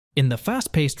In the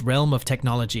fast-paced realm of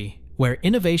technology, where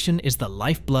innovation is the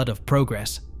lifeblood of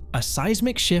progress, a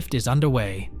seismic shift is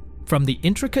underway. From the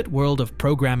intricate world of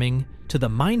programming to the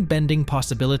mind-bending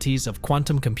possibilities of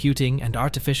quantum computing and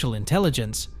artificial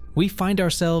intelligence, we find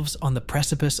ourselves on the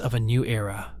precipice of a new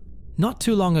era. Not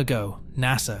too long ago,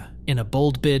 NASA, in a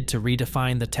bold bid to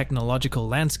redefine the technological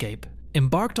landscape,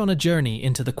 embarked on a journey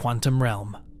into the quantum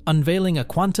realm, unveiling a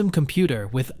quantum computer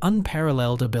with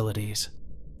unparalleled abilities.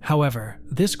 However,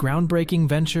 this groundbreaking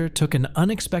venture took an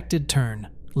unexpected turn,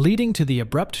 leading to the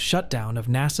abrupt shutdown of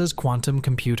NASA's quantum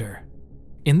computer.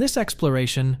 In this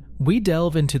exploration, we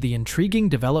delve into the intriguing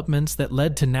developments that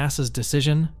led to NASA's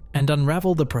decision and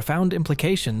unravel the profound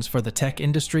implications for the tech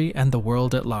industry and the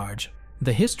world at large.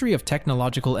 The history of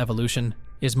technological evolution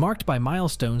is marked by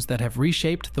milestones that have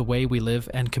reshaped the way we live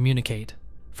and communicate.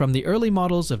 From the early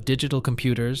models of digital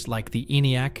computers like the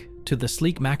ENIAC to the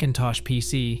sleek Macintosh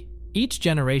PC, each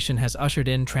generation has ushered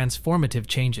in transformative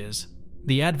changes.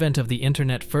 The advent of the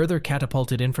internet further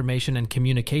catapulted information and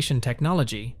communication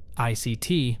technology,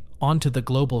 ICT, onto the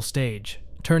global stage,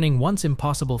 turning once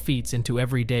impossible feats into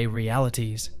everyday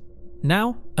realities.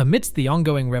 Now, amidst the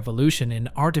ongoing revolution in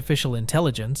artificial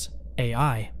intelligence,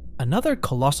 AI, another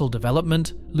colossal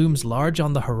development looms large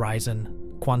on the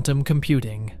horizon: quantum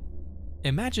computing.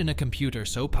 Imagine a computer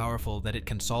so powerful that it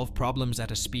can solve problems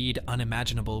at a speed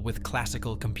unimaginable with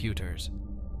classical computers.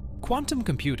 Quantum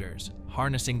computers,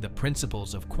 harnessing the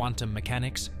principles of quantum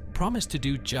mechanics, promise to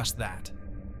do just that.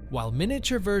 While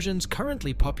miniature versions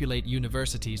currently populate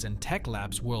universities and tech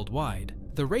labs worldwide,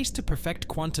 the race to perfect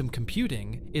quantum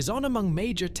computing is on among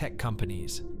major tech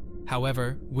companies.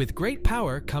 However, with great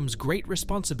power comes great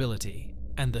responsibility,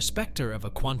 and the specter of a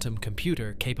quantum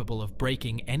computer capable of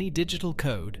breaking any digital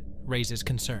code raises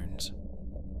concerns.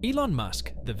 Elon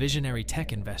Musk, the visionary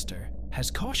tech investor, has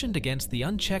cautioned against the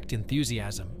unchecked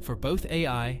enthusiasm for both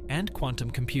AI and quantum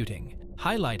computing,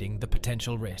 highlighting the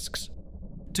potential risks.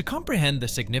 To comprehend the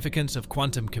significance of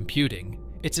quantum computing,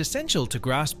 it's essential to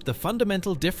grasp the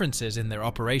fundamental differences in their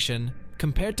operation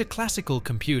compared to classical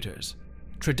computers.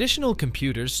 Traditional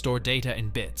computers store data in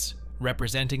bits,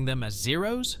 representing them as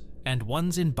zeros and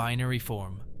ones in binary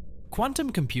form.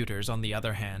 Quantum computers, on the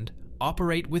other hand,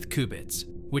 operate with qubits,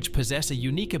 which possess a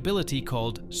unique ability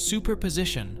called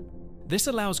superposition. This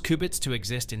allows qubits to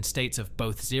exist in states of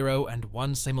both 0 and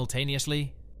 1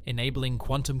 simultaneously, enabling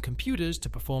quantum computers to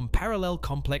perform parallel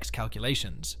complex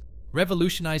calculations,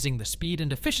 revolutionizing the speed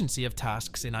and efficiency of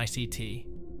tasks in ICT.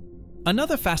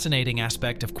 Another fascinating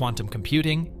aspect of quantum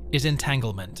computing is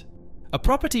entanglement, a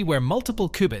property where multiple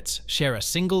qubits share a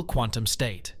single quantum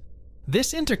state.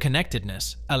 This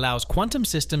interconnectedness allows quantum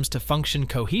systems to function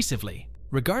cohesively,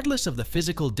 regardless of the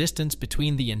physical distance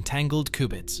between the entangled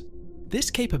qubits.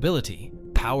 This capability,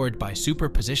 powered by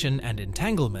superposition and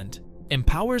entanglement,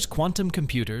 empowers quantum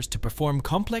computers to perform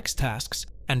complex tasks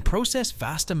and process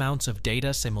vast amounts of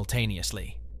data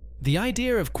simultaneously. The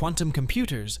idea of quantum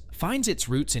computers finds its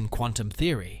roots in quantum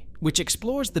theory, which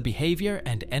explores the behavior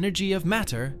and energy of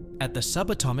matter at the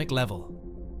subatomic level.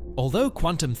 Although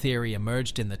quantum theory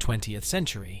emerged in the 20th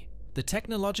century, the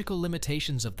technological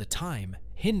limitations of the time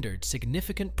hindered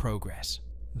significant progress.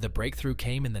 The breakthrough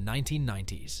came in the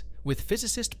 1990s, with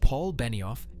physicist Paul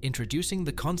Benioff introducing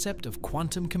the concept of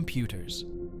quantum computers.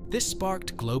 This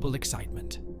sparked global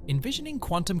excitement, envisioning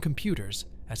quantum computers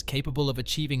as capable of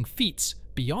achieving feats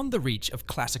beyond the reach of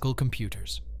classical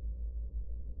computers.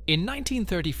 In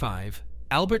 1935,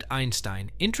 Albert Einstein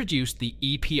introduced the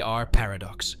EPR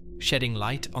paradox, shedding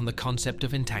light on the concept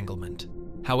of entanglement.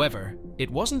 However,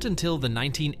 it wasn't until the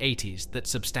 1980s that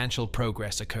substantial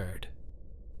progress occurred.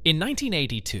 In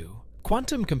 1982,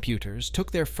 quantum computers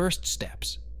took their first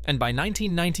steps, and by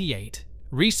 1998,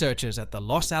 researchers at the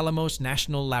Los Alamos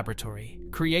National Laboratory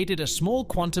created a small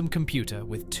quantum computer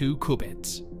with 2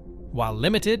 qubits. While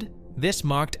limited, this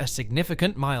marked a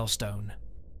significant milestone.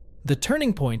 The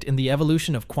turning point in the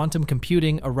evolution of quantum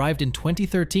computing arrived in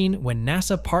 2013 when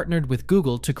NASA partnered with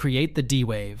Google to create the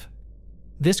D-Wave.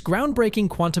 This groundbreaking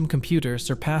quantum computer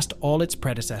surpassed all its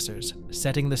predecessors,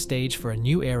 setting the stage for a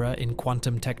new era in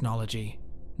quantum technology.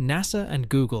 NASA and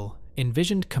Google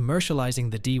envisioned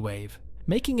commercializing the D-Wave,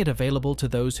 making it available to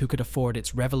those who could afford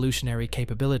its revolutionary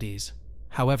capabilities.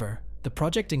 However, the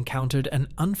project encountered an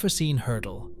unforeseen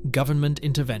hurdle: government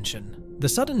intervention. The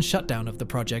sudden shutdown of the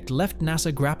project left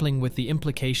NASA grappling with the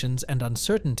implications and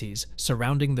uncertainties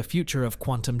surrounding the future of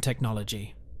quantum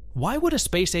technology. Why would a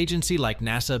space agency like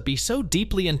NASA be so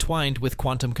deeply entwined with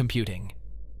quantum computing?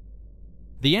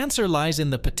 The answer lies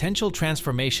in the potential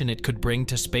transformation it could bring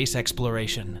to space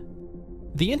exploration.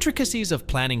 The intricacies of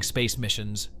planning space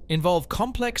missions involve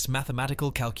complex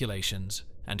mathematical calculations,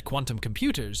 and quantum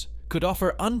computers could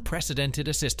offer unprecedented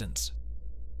assistance.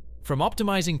 From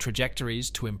optimizing trajectories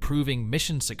to improving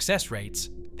mission success rates,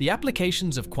 the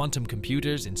applications of quantum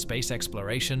computers in space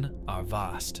exploration are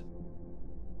vast.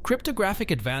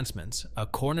 Cryptographic advancements, a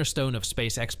cornerstone of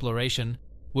space exploration,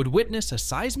 would witness a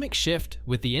seismic shift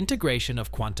with the integration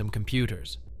of quantum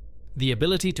computers. The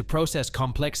ability to process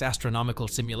complex astronomical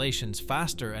simulations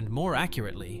faster and more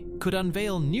accurately could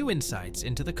unveil new insights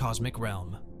into the cosmic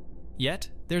realm. Yet,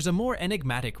 there's a more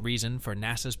enigmatic reason for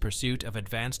NASA's pursuit of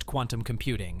advanced quantum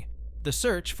computing: the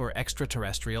search for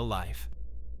extraterrestrial life.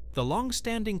 The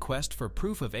long-standing quest for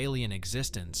proof of alien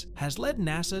existence has led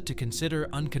NASA to consider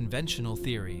unconventional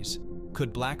theories.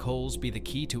 Could black holes be the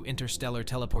key to interstellar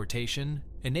teleportation,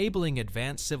 enabling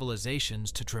advanced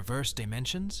civilizations to traverse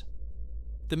dimensions?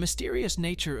 The mysterious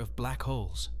nature of black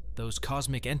holes, those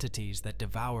cosmic entities that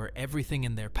devour everything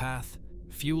in their path,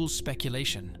 fuels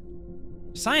speculation.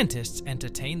 Scientists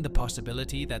entertain the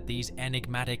possibility that these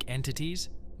enigmatic entities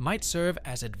might serve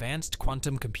as advanced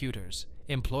quantum computers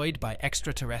employed by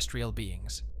extraterrestrial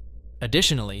beings.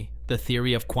 Additionally, the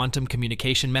theory of quantum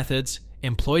communication methods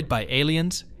employed by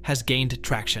aliens has gained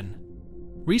traction.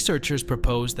 Researchers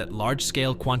propose that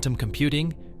large-scale quantum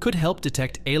computing could help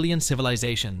detect alien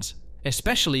civilizations,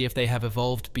 especially if they have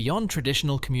evolved beyond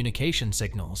traditional communication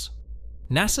signals.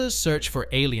 NASA's search for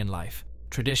alien life,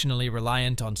 traditionally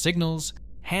reliant on signals,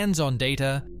 hands-on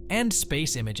data, and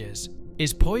space images,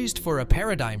 is poised for a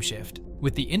paradigm shift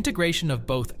with the integration of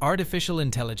both artificial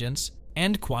intelligence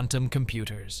and quantum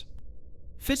computers.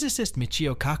 Physicist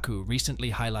Michio Kaku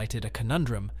recently highlighted a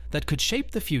conundrum that could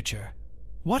shape the future.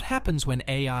 What happens when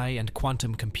AI and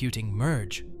quantum computing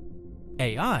merge?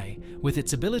 AI, with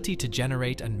its ability to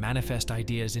generate and manifest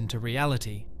ideas into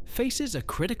reality, faces a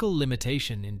critical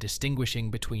limitation in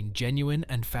distinguishing between genuine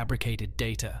and fabricated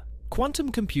data. Quantum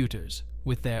computers,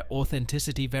 with their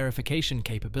authenticity verification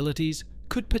capabilities,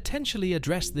 could potentially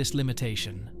address this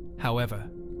limitation. However,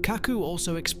 Kaku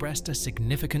also expressed a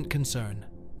significant concern: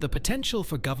 the potential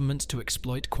for governments to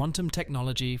exploit quantum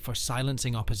technology for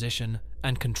silencing opposition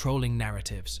and controlling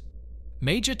narratives.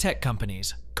 Major tech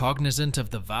companies, cognizant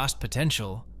of the vast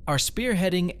potential, are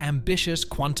spearheading ambitious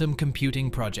quantum computing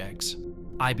projects.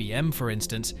 IBM, for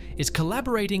instance, is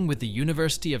collaborating with the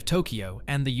University of Tokyo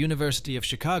and the University of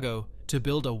Chicago to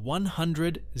build a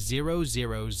 100,000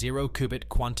 qubit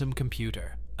quantum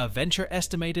computer, a venture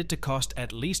estimated to cost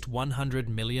at least $100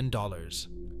 million.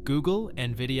 Google,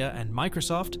 Nvidia, and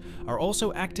Microsoft are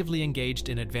also actively engaged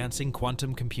in advancing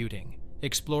quantum computing,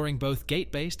 exploring both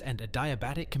gate-based and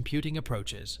adiabatic computing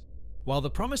approaches. While the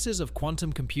promises of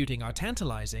quantum computing are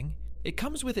tantalizing, it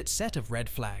comes with its set of red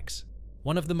flags.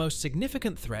 One of the most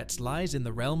significant threats lies in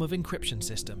the realm of encryption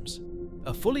systems.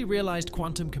 A fully realized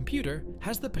quantum computer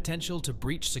has the potential to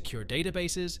breach secure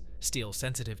databases, steal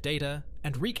sensitive data,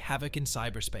 and wreak havoc in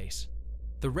cyberspace.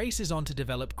 The race is on to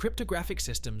develop cryptographic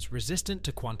systems resistant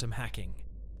to quantum hacking,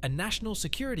 a national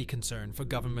security concern for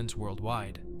governments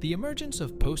worldwide. The emergence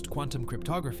of post-quantum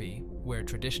cryptography, where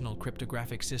traditional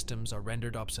cryptographic systems are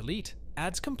rendered obsolete,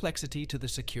 adds complexity to the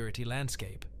security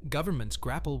landscape. Governments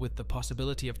grapple with the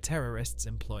possibility of terrorists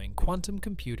employing quantum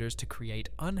computers to create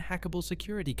unhackable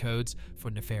security codes for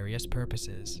nefarious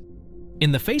purposes.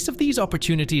 In the face of these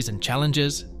opportunities and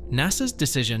challenges, NASA's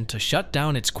decision to shut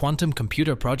down its quantum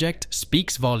computer project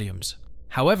speaks volumes.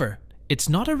 However, it's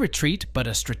not a retreat but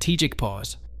a strategic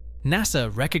pause. NASA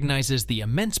recognizes the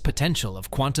immense potential of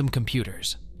quantum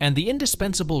computers and the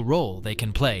indispensable role they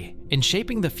can play in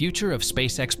shaping the future of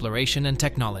space exploration and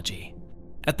technology.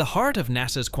 At the heart of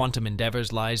NASA's quantum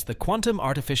endeavors lies the Quantum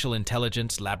Artificial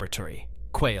Intelligence Laboratory,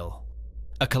 QUAIL,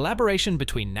 a collaboration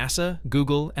between NASA,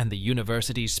 Google, and the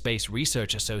university's Space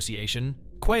Research Association.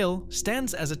 QUAIL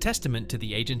stands as a testament to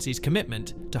the agency's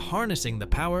commitment to harnessing the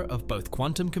power of both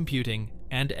quantum computing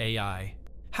and AI.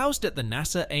 Housed at the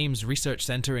NASA Ames Research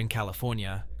Center in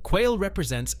California, QUAIL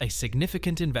represents a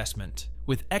significant investment,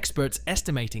 with experts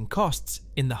estimating costs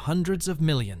in the hundreds of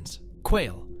millions.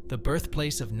 QUAIL, the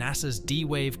birthplace of NASA's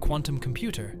D-Wave quantum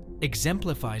computer,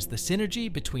 exemplifies the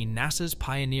synergy between NASA's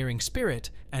pioneering spirit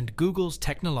and Google's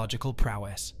technological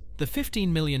prowess. The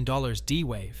 $15 million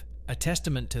D-Wave, a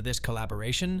testament to this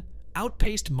collaboration,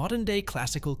 outpaced modern-day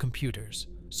classical computers,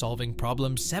 solving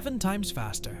problems 7 times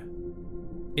faster.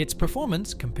 Its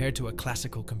performance, compared to a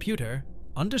classical computer,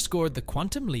 underscored the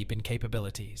quantum leap in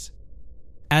capabilities.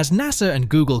 As NASA and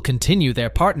Google continue their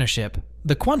partnership,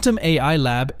 the Quantum AI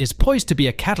Lab is poised to be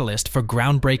a catalyst for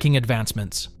groundbreaking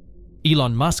advancements.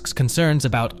 Elon Musk's concerns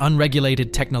about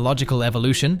unregulated technological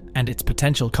evolution and its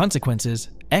potential consequences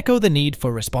echo the need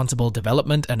for responsible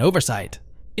development and oversight.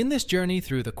 In this journey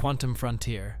through the quantum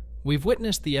frontier, We've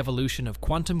witnessed the evolution of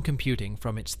quantum computing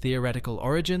from its theoretical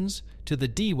origins to the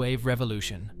D-Wave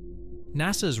revolution.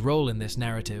 NASA's role in this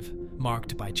narrative,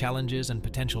 marked by challenges and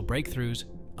potential breakthroughs,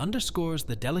 underscores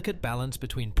the delicate balance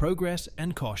between progress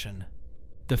and caution.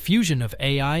 The fusion of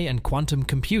AI and quantum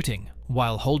computing,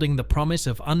 while holding the promise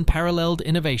of unparalleled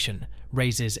innovation,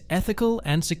 raises ethical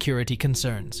and security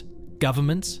concerns.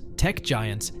 Governments, tech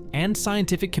giants, and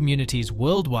scientific communities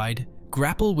worldwide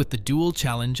grapple with the dual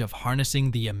challenge of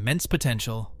harnessing the immense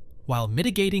potential while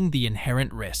mitigating the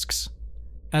inherent risks.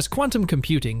 As quantum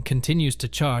computing continues to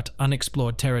chart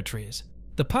unexplored territories,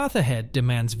 the path ahead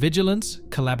demands vigilance,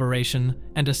 collaboration,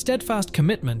 and a steadfast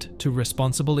commitment to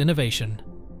responsible innovation.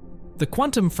 The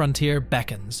quantum frontier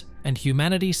beckons, and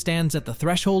humanity stands at the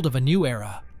threshold of a new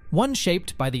era, one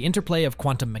shaped by the interplay of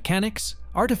quantum mechanics,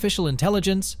 artificial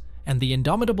intelligence, and the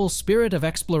indomitable spirit of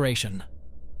exploration.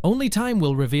 Only time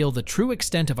will reveal the true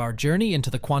extent of our journey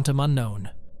into the quantum unknown.